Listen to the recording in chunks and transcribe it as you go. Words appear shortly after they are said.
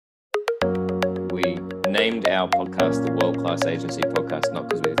named our podcast the World Class Agency Podcast, not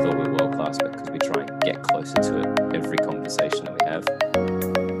because we thought we were world class, but because we try and get closer to it every conversation that we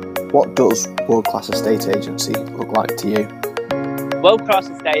have. What does World Class Estate Agency look like to you? World Class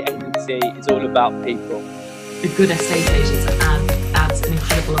Estate Agency is all about people. A good estate agent adds an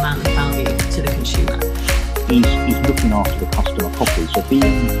incredible amount of value to the consumer. He's looking after the customer properly, so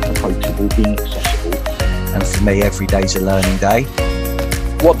being approachable, being accessible. And for me, every day's a learning day.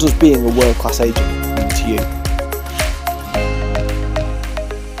 What does being a world-class agent mean to you?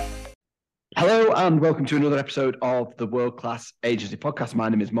 Hello and welcome to another episode of the World Class Agency Podcast. My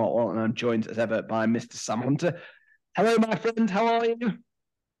name is Mark Wall and I'm joined as ever by Mr. Sam Hunter. Hello, my friend. How are you?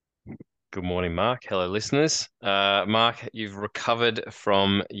 Good morning, Mark. Hello, listeners. Mark, you've recovered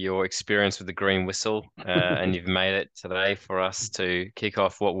from your experience with the green whistle and you've made it today for us to kick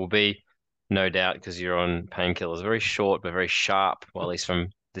off what will be, no doubt, because you're on painkillers, a very short but very sharp, well, at least from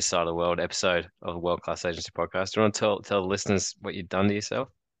this side of the world, episode of the World Class Agency Podcast. Do you want to tell the listeners what you've done to yourself?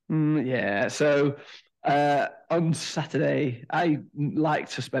 So on Saturday, I like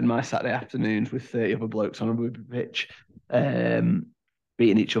to spend my Saturday afternoons with 30 other blokes on a rugby pitch,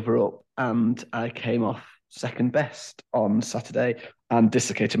 beating each other up. And I came off second best on Saturday and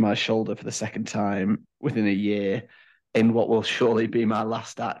dislocated my shoulder for the second time within a year in what will surely be my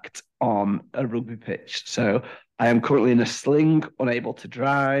last act on a rugby pitch. So I am currently in a sling, unable to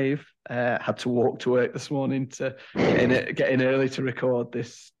drive. Had to walk to work this morning to get in early to record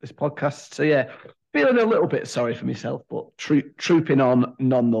this podcast. So yeah, feeling a little bit sorry for myself, but trooping on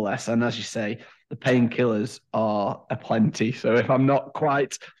nonetheless. And as you say, the painkillers are aplenty. So if I'm not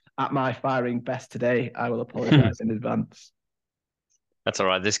quite at my firing best today, I will apologise in advance. That's all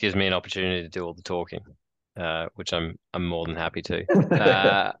right. This gives me an opportunity to do all the talking, which I'm more than happy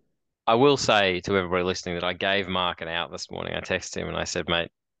to. I will say to everybody listening that I gave Mark an out this morning. I texted him and I said, mate,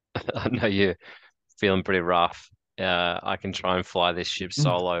 I know you're feeling pretty rough. I can try and fly this ship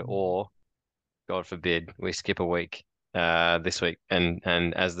solo, or God forbid we skip a week this week. And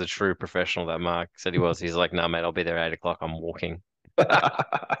as the true professional that Mark said he was, he's like, no, mate, I'll be there at 8 o'clock. I'm walking.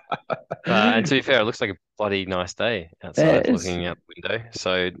 And to be fair, it looks like a bloody nice day outside looking out the window.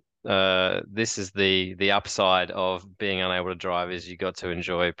 So this is the upside of being unable to drive, is you got to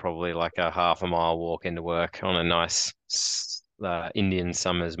enjoy probably like a half a mile walk into work on a nice Indian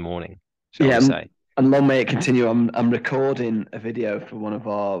summer's morning, shall we say. And long may it continue. I'm recording a video for one of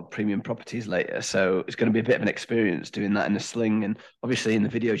our premium properties later, so it's going to be a bit of an experience doing that in a sling. And obviously in the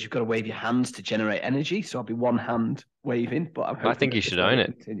videos, you've got to wave your hands to generate energy. So I'll be one hand waving, but I think you should own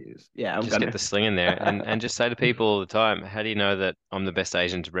it. Continues. Yeah, I'm just get the sling in there and just say to people all the time, how do you know that I'm the best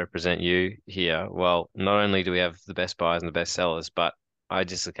agent to represent you here? Well, not only do we have the best buyers and the best sellers, but I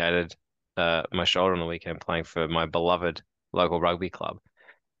dislocated my shoulder on the weekend playing for my beloved local rugby club,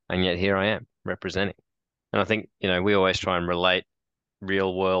 and yet here I am representing. And I think, we always try and relate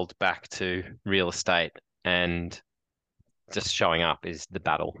real world back to real estate, and just showing up is the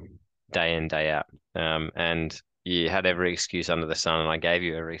battle day in, day out. And you had every excuse under the sun, and I gave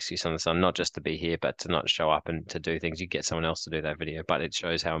you every excuse under the sun, not just to be here, but to not show up and to do things. You get someone else to do that video, but it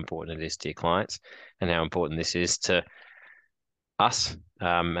shows how important it is to your clients and how important this is to us,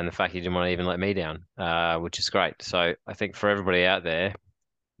 and the fact you didn't want to even let me down, which is great. So I think for everybody out there,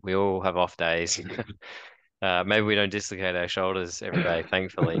 we all have off days. Maybe we don't dislocate our shoulders every day,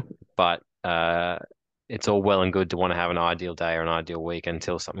 thankfully, but it's all well and good to want to have an ideal day or an ideal week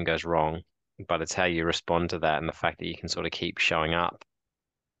until something goes wrong. But it's how you respond to that, and the fact that you can sort of keep showing up,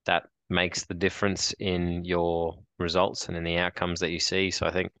 that makes the difference in your results and in the outcomes that you see. So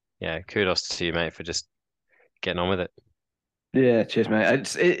I think, kudos to you, mate, for just getting on with it. Yeah, cheers,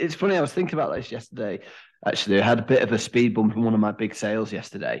 mate. It's funny. I was thinking about this yesterday. Actually, I had a bit of a speed bump in one of my big sales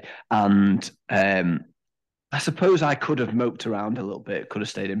yesterday, and I suppose I could have moped around a little bit, could have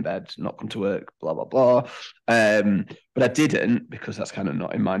stayed in bed, not come to work, blah, blah, blah. But I didn't, because that's kind of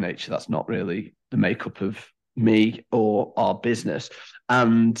not in my nature. That's not really the makeup of me or our business.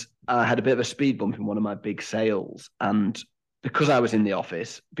 And I had a bit of a speed bump in one of my big sales. And because I was in the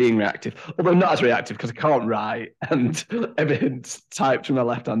office being reactive, although not as reactive because I can't write and everything's typed from my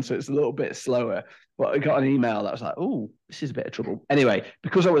left hand, so it's a little bit slower. But I got an email that was like, oh, this is a bit of trouble. Anyway,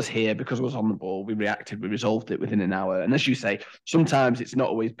 because I was here, because I was on the ball, we reacted, we resolved it within an hour. And as you say, sometimes it's not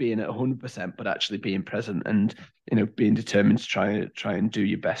always being at 100%, but actually being present and, being determined to try and do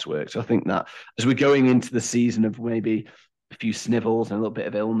your best work. So I think that as we're going into the season of maybe a few snivels and a little bit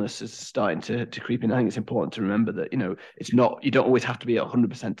of illness is starting to creep in, I think it's important to remember that, it's not, you don't always have to be at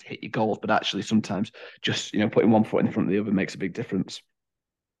 100% to hit your goals, but actually sometimes just, putting one foot in front of the other makes a big difference.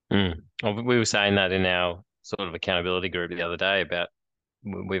 Well, we were saying that in our sort of accountability group the other day about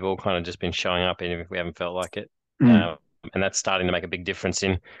we've all kind of just been showing up, even if we haven't felt like it. Mm. And that's starting to make a big difference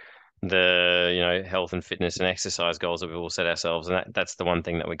in the health and fitness and exercise goals that we've all set ourselves, and that's the one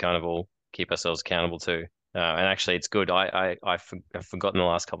thing that we kind of all keep ourselves accountable to. And actually, it's good. I've forgotten the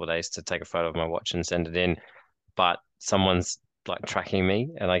last couple of days to take a photo of my watch and send it in, but someone's like tracking me,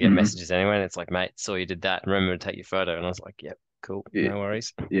 and I get Mhm. messages anyway, and it's like, mate, saw you did that. Remember to take your photo, and I was like, yep, cool, Yeah. no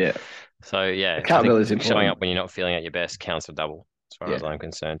worries. Yeah. So yeah, I think Accountability is showing important. up when you're not feeling at your best counts for double, as far as Yeah. I'm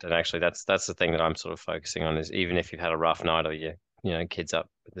concerned. And actually, that's the thing that I'm sort of focusing on is even if you've had a rough night or kids up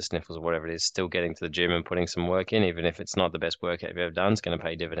with the sniffles or whatever it is, still getting to the gym and putting some work in, even if it's not the best workout you've ever done, it's going to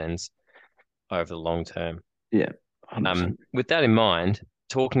pay dividends over the long term. Yeah. 100%. With that in mind,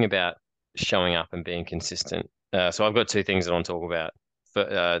 talking about showing up and being consistent. So I've got two things that I want to talk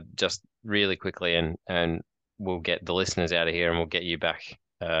about, just really quickly, and we'll get the listeners out of here, and we'll get you back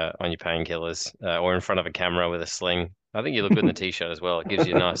on your painkillers or in front of a camera with a sling. I think you look good in the t-shirt as well. It gives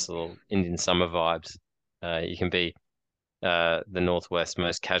you nice little Indian summer vibes. You can be the Northwest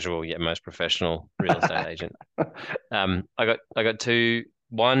most casual yet most professional real estate agent. I got two.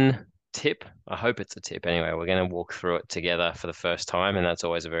 One tip. I hope it's a tip anyway. We're going to walk through it together for the first time, and that's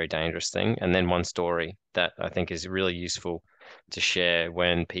always a very dangerous thing. And then one story that I think is really useful to share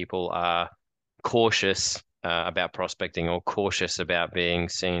when people are cautious about prospecting or cautious about being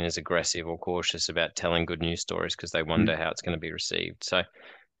seen as aggressive or cautious about telling good news stories because they wonder how it's going to be received. So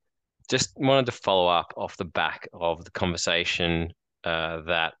just wanted to follow up off the back of the conversation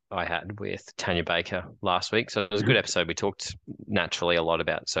that I had with Tanya Baker last week. So it was a good episode. We talked naturally a lot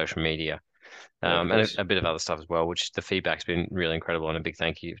about social media Yeah, of and course. a bit of other stuff as well, which the feedback's been really incredible. And a big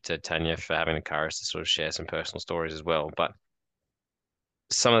thank you to Tanya for having the courage to sort of share some personal stories as well. But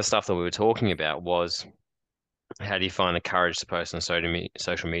some of the stuff that we were talking about was how do you find the courage to post on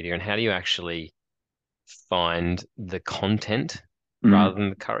social media and how do you actually find the content rather than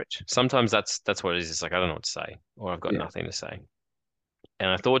the courage. Sometimes that's what it is. It's like I don't know what to say, or I've got Yeah. nothing to say. And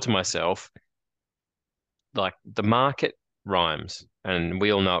I thought to myself, like the market rhymes, and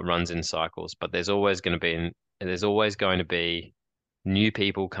we all know it runs in cycles, but there's always going to be new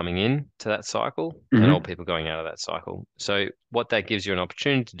people coming in to that cycle and old people going out of that cycle. So what that gives you an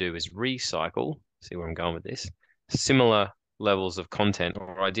opportunity to do is recycle, see where I'm going with this, similar levels of content,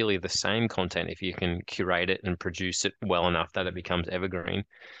 or ideally the same content if you can curate it and produce it well enough that it becomes evergreen,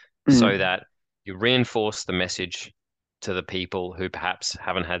 so that you reinforce the message to the people who perhaps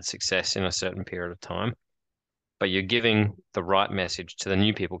haven't had success in a certain period of time, but you're giving the right message to the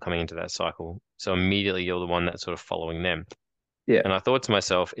new people coming into that cycle. So immediately you're the one that's sort of following them. Yeah. And I thought to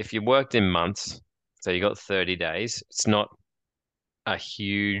myself, if you worked in months, so you got 30 days, it's not a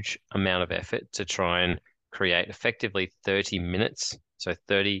huge amount of effort to try and create effectively 30 minutes. So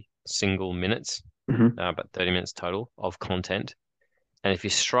 30 single minutes, but 30 minutes total of content. And if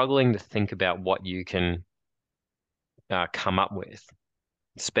you're struggling to think about what you can come up with,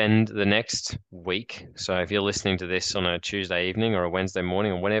 spend the next week. So if you're listening to this on a Tuesday evening or a Wednesday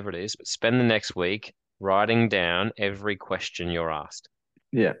morning or whenever it is, but spend the next week writing down every question you're asked.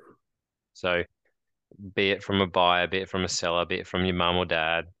 Yeah. So be it from a buyer, be it from a seller, be it from your mum or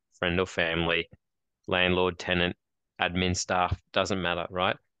dad, friend or family, landlord, tenant, admin staff, doesn't matter,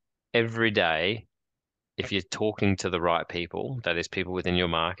 right? Every day, if you're talking to the right people, that is people within your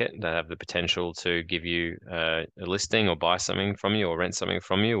market that have the potential to give you a listing or buy something from you or rent something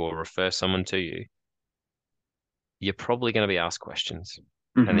from you or refer someone to you, you're probably going to be asked questions.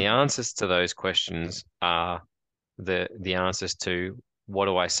 And the answers to those questions are the answers to what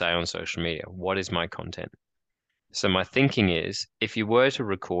do I say on social media? What is my content? So my thinking is if you were to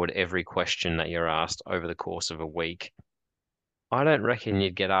record every question that you're asked over the course of a week, I don't reckon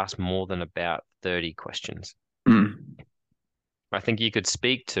you'd get asked more than about 30 questions. I think you could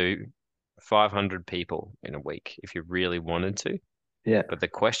speak to 500 people in a week if you really wanted to. Yeah. But the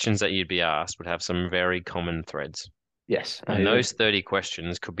questions that you'd be asked would have some very common threads. Yes. And those 30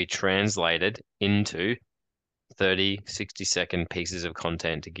 questions could be translated into 30, 60-second pieces of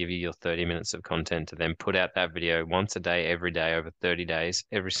content to give you your 30 minutes of content to then put out that video once a day, every day, over 30 days,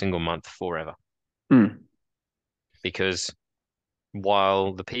 every single month, forever. Because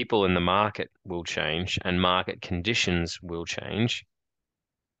while the people in the market will change and market conditions will change,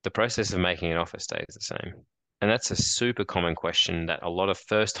 the process of making an offer stays the same. And that's a super common question that a lot of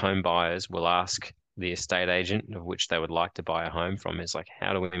first home buyers will ask the estate agent of which they would like to buy a home from is like,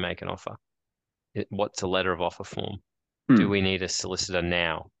 how do we make an offer? What's a letter of offer form? Do we need a solicitor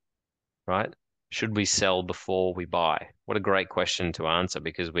now? Right? Should we sell before we buy? What a great question to answer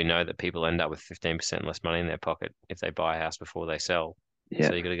because we know that people end up with 15% less money in their pocket if they buy a house before they sell. Yeah.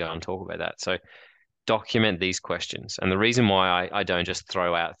 So you got to go and talk about that. So document these questions. And the reason why I don't just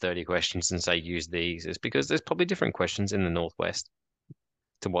throw out 30 questions and say use these is because there's probably different questions in the Northwest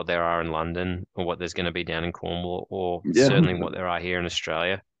to what there are in London or what there's going to be down in Cornwall or Yeah, certainly 100%. what there are here in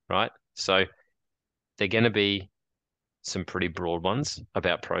Australia, right? So they're going to be some pretty broad ones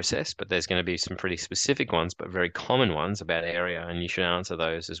about process, but there's going to be some pretty specific ones, but very common ones about area, and you should answer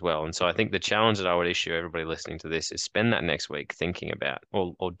those as well. And so I think the challenge that I would issue everybody listening to this is spend that next week thinking about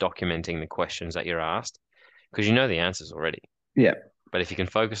or documenting the questions that you're asked, because you know the answers already. Yeah. But if you can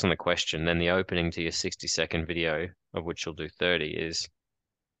focus on the question, then the opening to your 60-second video, of which you'll do 30, is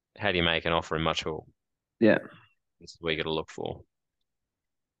how do you make an offer in much hall? Yeah. This is what you got to look for.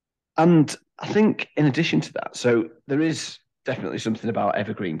 And I think in addition to that, so there is definitely something about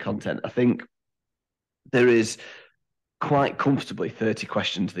evergreen content. I think there is quite comfortably 30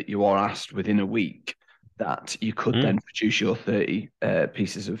 questions that you are asked within a week that you could then produce your 30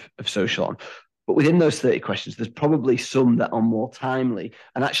 pieces of social on. But within those 30 questions, there's probably some that are more timely.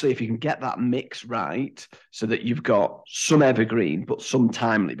 And actually, if you can get that mix right so that you've got some evergreen, but some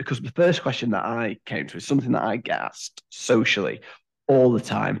timely, because the first question that I came to is something that I get asked socially all the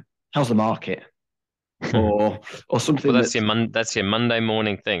time. How's the market? Or something Well, that's that's your Monday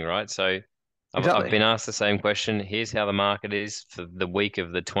morning thing, right? So I've exactly. been asked the same question. Here's how the market is for the week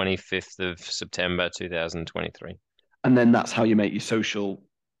of the 25th of September 2023. And then that's how you make your social,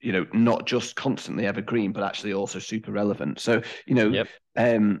 not just constantly evergreen, but actually also super relevant. So, Yep.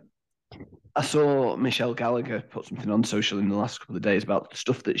 I saw Michelle Gallagher put something on social in the last couple of days about the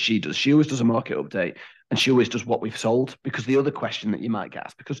stuff that she does. She always does a market update and she always does what we've sold, because the other question that you might get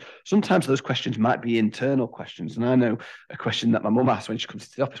asked, because sometimes those questions might be internal questions. And I know a question that my mum asks when she comes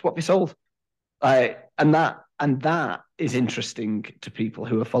to the office: what have you sold? And that is interesting to people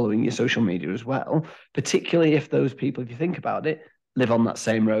who are following your social media as well, particularly if those people, if you think about it, live on that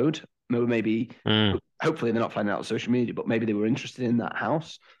same road. Maybe hopefully they're not finding out on social media, but maybe they were interested in that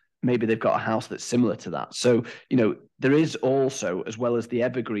house. Maybe they've got a house that's similar to that. So, there is also, as well as the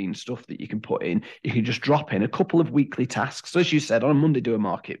evergreen stuff that you can put in, you can just drop in a couple of weekly tasks. So as you said, on a Monday, do a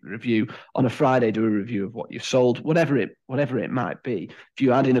market review. On a Friday, do a review of what you've sold, whatever it might be. If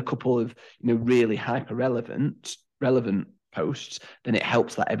you add in a couple of, really hyper relevant posts, then it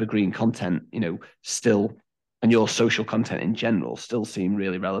helps that evergreen content, still, and your social content in general still seem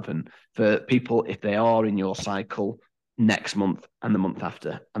really relevant for people if they are in your cycle next month and the month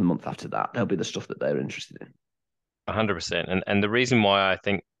after and the month after that. They'll be the stuff that they're interested in. 100%. And the reason why I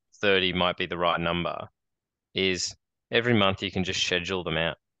think 30 might be the right number is every month you can just schedule them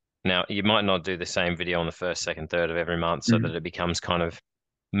out. Now, you might not do the same video on the first, second, third of every month so that it becomes kind of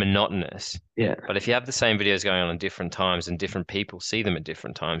monotonous. Yeah. But if you have the same videos going on at different times and different people see them at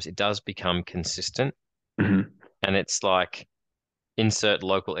different times, it does become consistent. Mm-hmm. And it's like insert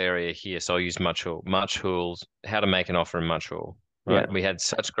local area here. So I'll use Much Hools, how to make an offer in Much Hool. Right. Yeah. We had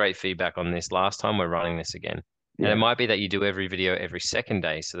such great feedback on this last time. We're running this again. Yeah. And it might be that you do every video every second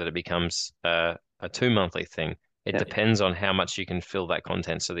day so that it becomes a 2-monthly thing. It depends on how much you can fill that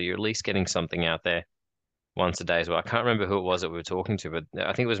content so that you're at least getting something out there once a day as well. I can't remember who it was that we were talking to, but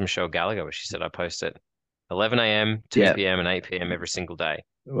I think it was Michelle Gallagher where she said I post at 11 a.m., 2 p.m. and 8 p.m. every single day.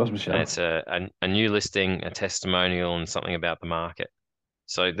 It was Michelle. And it's a new listing, a testimonial, and something about the market.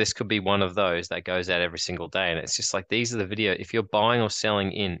 So this could be one of those that goes out every single day. And it's just like, these are the video. If you're buying or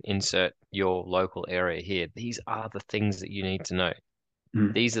selling insert your local area here, these are the things that you need to know.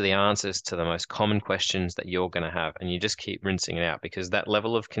 These are the answers to the most common questions that you're going to have. And you just keep rinsing it out, because that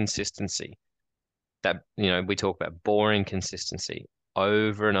level of consistency that, we talk about, boring consistency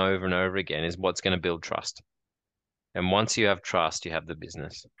over and over and over again, is what's going to build trust. And once you have trust, you have the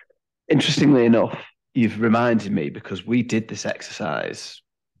business. Interestingly enough, you've reminded me, because we did this exercise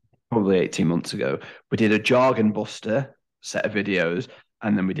probably 18 months ago. We did a jargon buster set of videos,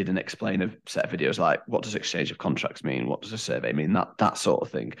 and then we did an explainer set of videos, like what does exchange of contracts mean? What does a survey mean? That sort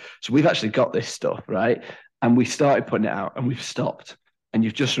of thing. So we've actually got this stuff, right? And we started putting it out and we've stopped. And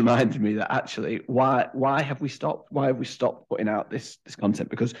you've just reminded me that actually, why have we stopped? Why have we stopped putting out this content?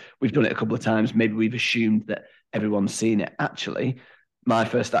 Because we've done it a couple of times. Maybe we've assumed that everyone's seen it. Actually, my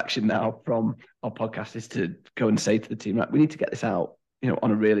first action now from our podcast is to go and say to the team, right, we need to get this out,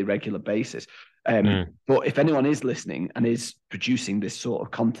 on a really regular basis. But if anyone is listening and is producing this sort of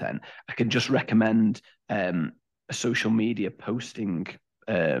content, I can just recommend a social media posting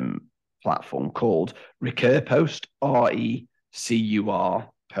platform called Recur Post, RECUR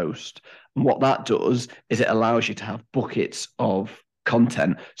Post. And what that does is it allows you to have buckets of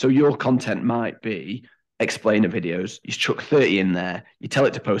content. So your content might be explainer videos. You chuck 30 in there. You tell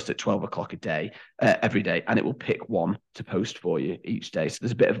it to post at 12 o'clock a day, every day, and it will pick one to post for you each day. So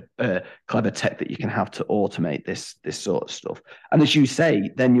there's a bit of clever tech that you can have to automate this sort of stuff. And as you say,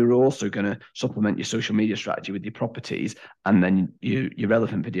 then you're also going to supplement your social media strategy with your properties and then your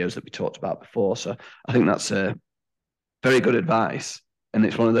relevant videos that we talked about before. So I think that's a very good advice. And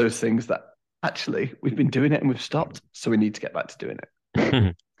it's one of those things that actually we've been doing it and we've stopped. So we need to get back to doing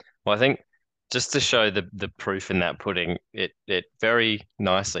it. Well, I think just to show the proof in that pudding, it very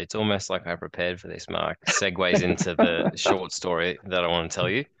nicely, it's almost like I prepared for this, Mark, segues into the short story that I want to tell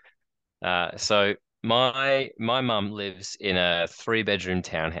you. So my mum lives in a 3-bedroom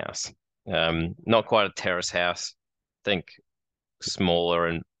townhouse. Not quite a terrace house. Think smaller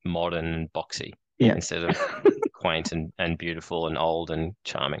and modern and boxy instead of quaint and beautiful and old and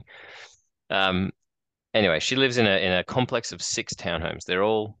charming. Anyway, she lives in a complex of 6 townhomes. They're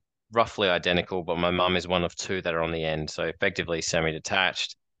all roughly identical, but my mum is one of 2 that are on the end, so effectively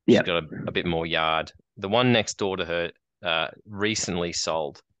semi-detached. She's got a bit more yard. The one next door to her recently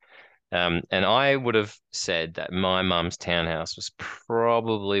sold. And I would have said that my mum's townhouse was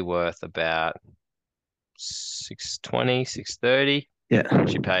probably worth about 620, 630. Yeah.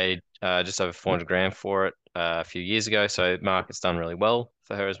 She paid just over 400 grand for it a few years ago. So market's done really well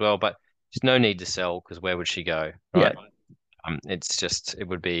for her as well. But there's no need to sell because where would she go, right? It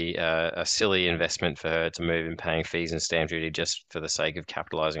would be a silly investment for her to move in paying fees and stamp duty just for the sake of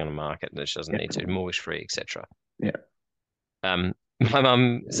capitalizing on a market that she doesn't need to, mortgage free, etc. My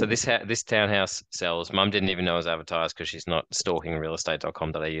mum, so this townhouse sells. Mum didn't even know it was advertised because she's not stalking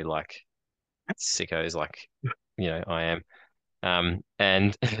realestate.com.au like sickos like I am.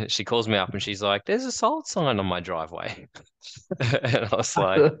 And she calls me up and she's like, "There's a sold sign on my driveway." And I was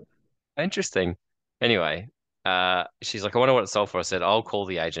like, interesting. Anyway, she's like, "I wonder what it's sold for." I said, "I'll call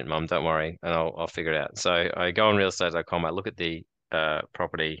the agent, Mum, don't worry, and I'll figure it out." So I go on realestate.com, I look at the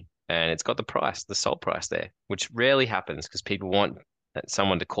property and it's got the sold price there, which rarely happens because people want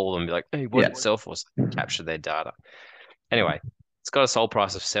someone to call them and be like, "Hey, what did it sell for?" So they capture their data. Anyway, it's got a sold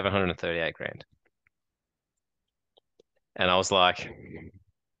price of 738 grand. And I was like,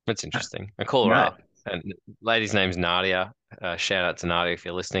 that's interesting. I call her up, and the lady's name's Nadia. Shout out to Nadia if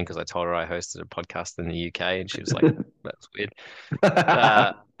you're listening, because I told her I hosted a podcast in the UK, and she was like, "That's weird."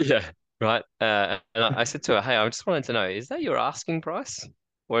 Yeah, right. And I said to her, "Hey, I just wanted to know, is that your asking price,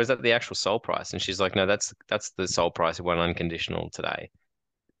 or is that the actual sold price?" And she's like, "No, that's the sold price. It went unconditional today."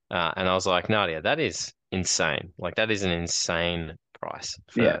 And I was like, "Nadia, that is insane. Like that is an insane price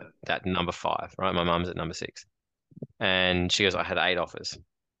for that number 5, right? My mum's at number 6." And she goes, "I had 8 offers.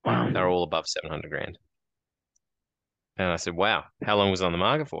 Wow. They're all above 700 grand." And I said, "Wow, how long was it on the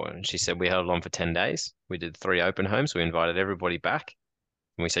market for?" And she said, "We held it on for 10 days. We did 3 open homes. We invited everybody back.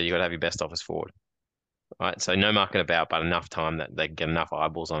 And we said, you got to have your best offers forward." Right. So no market about, but enough time that they get enough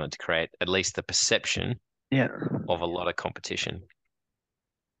eyeballs on it to create at least the perception of a lot of competition.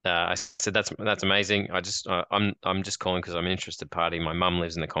 I said, that's amazing. I'm just calling because I'm an interested party. My mum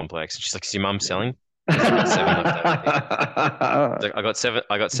lives in the complex. She's like, "Is your mum selling?" I said,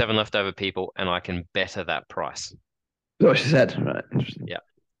 "I got 7 leftover people, and I can better that price." That's what she said. Right. Interesting. Yeah.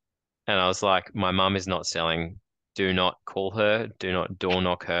 And I was like, "My mum is not selling. Do not call her. Do not door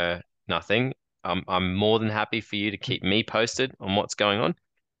knock her. Nothing. I'm more than happy for you to keep me posted on what's going on,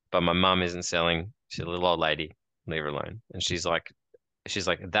 but my mum isn't selling. She's a little old lady. Leave her alone." And she's like,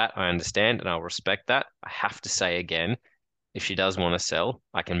 "That I understand, and I'll respect that. I have to say again, if she does want to sell,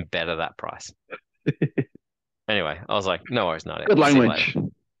 I can better that price." Anyway, I was like, "No worries, not it. Good language.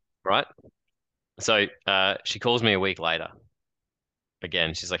 Right?" So she calls me a week later.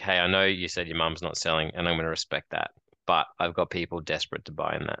 Again, she's like, "Hey, I know you said your mum's not selling, and I'm going to respect that, but I've got people desperate to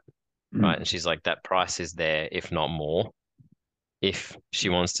buy in that." Right? And she's like, "That price is there, if not more. If she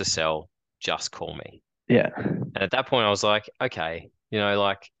wants to sell, just call me." Yeah. And at that point, I was like, "Okay,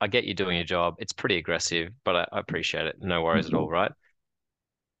 like I get you doing your job. It's pretty aggressive, but I appreciate it. No worries at all, right?"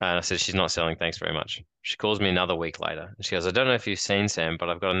 And I said, "She's not selling. Thanks very much." She calls me another week later. And she goes, "I don't know if you've seen, Sam, but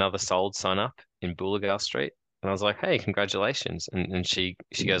I've got another sold sign up in Boolagale Street." And I was like, "Hey, congratulations." And she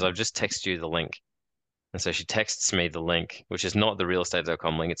goes, "I've just texted you the link." And so she texts me the link, which is not the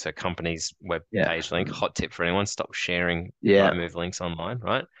realestate.com link. It's her company's web page link. Hot tip for anyone, stop sharing Rightmove links online,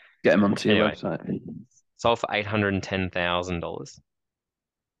 right? Get them onto your Anyway, website. sold for $810,000.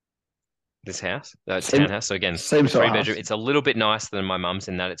 This house, townhouse. So again, same sort of 3-bedroom. house. It's a little bit nicer than my mum's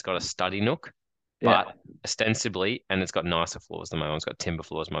in that it's got a study nook, but ostensibly, and it's got nicer floors than my mum's. Got timber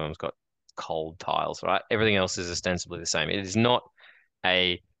floors. My mum's got cold tiles, right? Everything else is ostensibly the same. It is not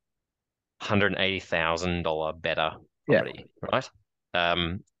a $180,000 better property, right?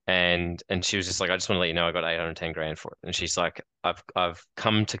 And she was just like, I just want to let you know I got 810 grand for it. And she's like, I've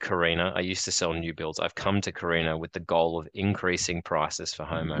come to Carina. I used to sell new builds. I've come to Carina with the goal of increasing prices for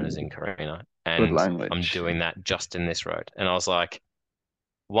homeowners in Carina. Good And I'm language. doing that just in this road. And I was like,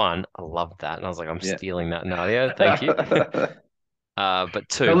 one, I love that. And I was like, I'm Yeah. stealing that, Nadia. Thank you. But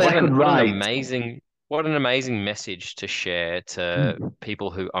two, Only I could what an write. amazing message to share to people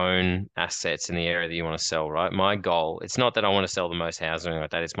who own assets in the area that you want to sell, right? My goal, it's not that I want to sell the most houses or anything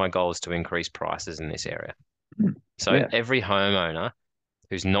like that. It's my goal is to increase prices in this area. So Yeah. every homeowner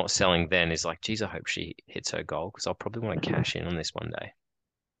who's not selling then is like, geez, I hope she hits her goal because I'll probably want to cash in on this one day.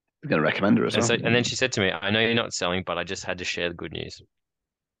 I'm going to recommend her as And well. so, and then she said to me, I know you're not selling, but I just had to share the good news.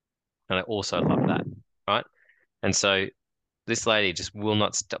 And I also love that, right? And so this lady just will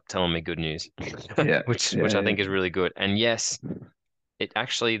not stop telling me good news, Yeah. which I think is really good. And yes, it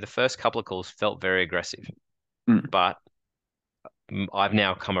actually, the first couple of calls felt very aggressive, but I've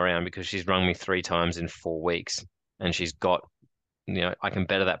now come around because she's rung me 3 times in 4 weeks and she's got, I can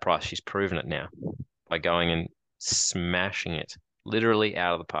better that price. She's proven it now by going and smashing it literally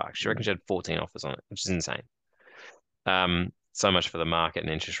out of the park. She reckons she had 14 offers on it, which is insane. So much for the market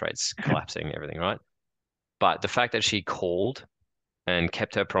and interest rates collapsing and everything, right? But the fact that she called and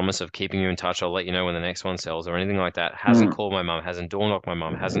kept her promise of keeping you in touch, I'll let you know when the next one sells or anything like that, hasn't called my mum, hasn't door knocked my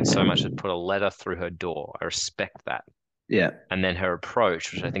mum, hasn't so much as put a letter through her door. I respect that. Yeah. And then her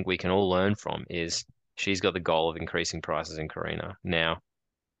approach, which I think we can all learn from, is she's got the goal of increasing prices in Carina. Now,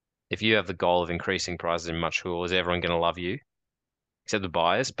 if you have the goal of increasing prices in Much Hall, is everyone going to love you? Except the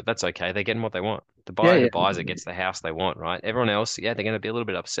buyers, but that's okay. They're getting what they want. The buyer who buys it gets the house they want, right? Everyone else, yeah, they're going to be a little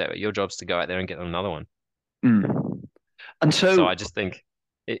bit upset, but your job's to go out there and get them another one. And So I just think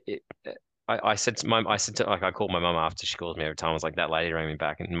I said to like I called my mum after she calls me every time. I was like, that lady rang me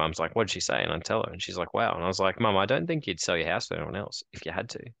back, and mum's like, what did she say? And I tell her, and she's like, wow. And I was like, mum, I don't think you'd sell your house to anyone else if you had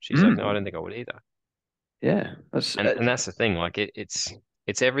to. She's like, no, I don't think I would either. Yeah, that's And that's the thing. Like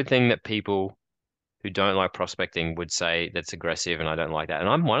it's everything that people who don't like prospecting would say that's aggressive, and I don't like that. And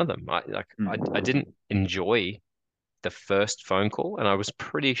I'm one of them. I didn't enjoy the first phone call, and I was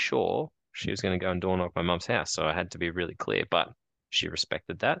pretty sure she was going to go and door knock my mum's house, so I had to be really clear. But she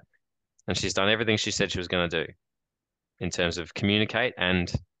respected that, and she's done everything she said she was going to do in terms of communicate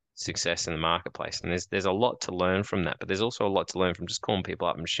and success in the marketplace. And there's a lot to learn from that, but there's also a lot to learn from just calling people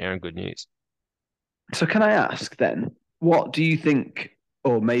up and sharing good news. So can I ask then, what do you think,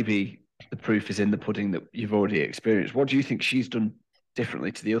 or maybe the proof is in the pudding that you've already experienced, what do you think she's done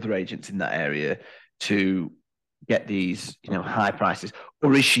differently to the other agents in that area to get these, high prices?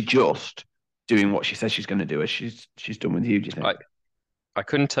 Or is she just doing what she says she's going to do as she's done with you, do you think? I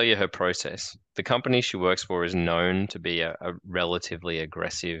couldn't tell you her process. The company she works for is known to be a relatively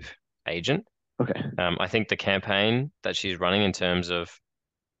aggressive agent. Okay. I think the campaign that she's running in terms of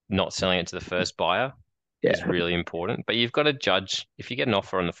not selling it to the first buyer is really important. But you've got to judge, if you get an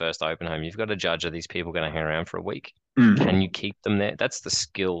offer on the first open home, you've got to judge, are these people going to hang around for a week? Can you keep them there? That's the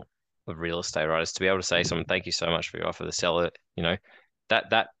skill of real estate, right? Is to be able to say to someone, thank you so much for your offer. The seller,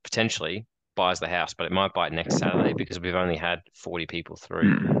 that potentially buys the house, but it might buy it next Saturday because we've only had 40 people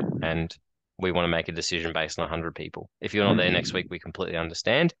through and we want to make a decision based on 100 people. If you're not there next week, we completely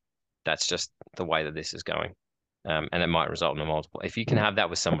understand. That's just the way that this is going. And it might result in a multiple. If you can have that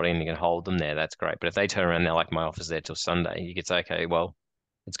with somebody and you can hold them there, that's great. But if they turn around, they're like, my offer's there till Sunday, you could say, okay, well,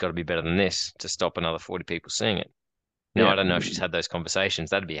 it's got to be better than this to stop another 40 people seeing it. Now, I don't know if she's had those conversations.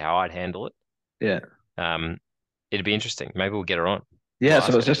 That'd be how I'd handle it. Yeah. It'd be interesting. Maybe we'll get her on. Yeah, We'll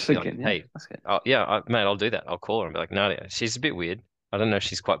so I was ask her. just Be like, thinking, hey, mate, I'll do that. I'll call her and be like, Nadia, she's a bit weird. I don't know if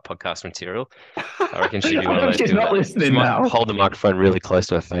she's quite podcast material. I reckon she'd be one of those she's people not that listening might now. hold the microphone really close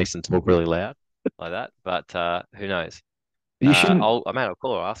to her face and talk really loud like that. But who knows? You shouldn't. I'll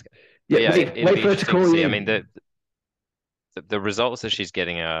call her, ask her. Yeah, But wait for her to call you. I mean, the results that she's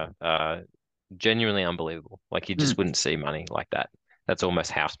getting are genuinely unbelievable. Like you just wouldn't see money like that. That's almost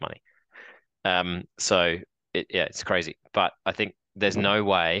house money. So it's crazy. But I think there's no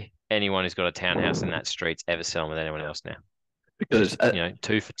way anyone who's got a townhouse in that street's ever selling with anyone else now. Because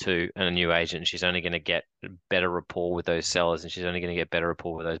 2 for 2 and a new agent, she's only going to get better rapport with those sellers, and she's only going to get better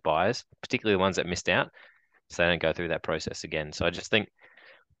rapport with those buyers, particularly the ones that missed out, so they don't go through that process again. So I just think,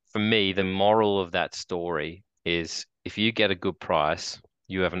 for me, the moral of that story is if you get a good price,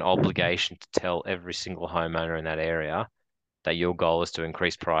 you have an obligation to tell every single homeowner in that area that your goal is to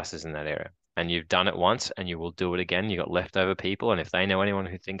increase prices in that area. And you've done it once and you will do it again. You got leftover people. And if they know anyone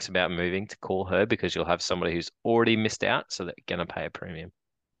who thinks about moving, to call her, because you'll have somebody who's already missed out, so they're going to pay a premium.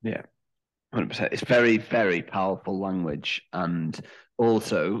 Yeah, 100%. It's very, very powerful language. And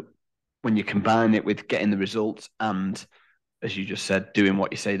also, when you combine it with getting the results and as you just said, doing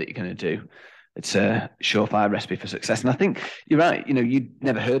what you say that you're going to do. It's a surefire recipe for success. And I think you're right. You'd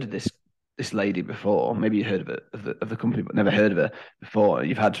never heard of this lady before. Maybe you heard of it of the company, but never heard of her before.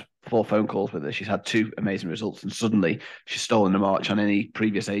 You've had 4 phone calls with her. She's had 2 amazing results, and suddenly she's stolen a march on any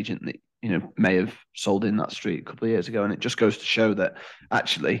previous agent that may have sold in that street a couple of years ago. And it just goes to show that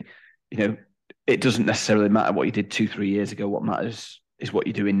actually, it doesn't necessarily matter what you did 2-3 years ago. What matters is what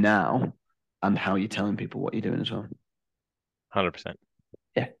you're doing now and how you're telling people what you're doing as well. 100%.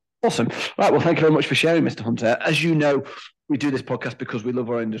 Yeah. Awesome. Right. Well, thank you very much for sharing, Mr. Hunter. As you know, we do this podcast because we love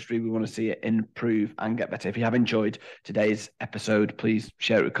our industry. We want to see it improve and get better. If you have enjoyed today's episode, please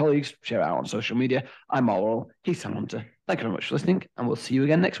share it with colleagues, share it out on social media. I'm Marl. He's Sam Hunter. Thank you very much for listening, and we'll see you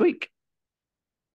again next week.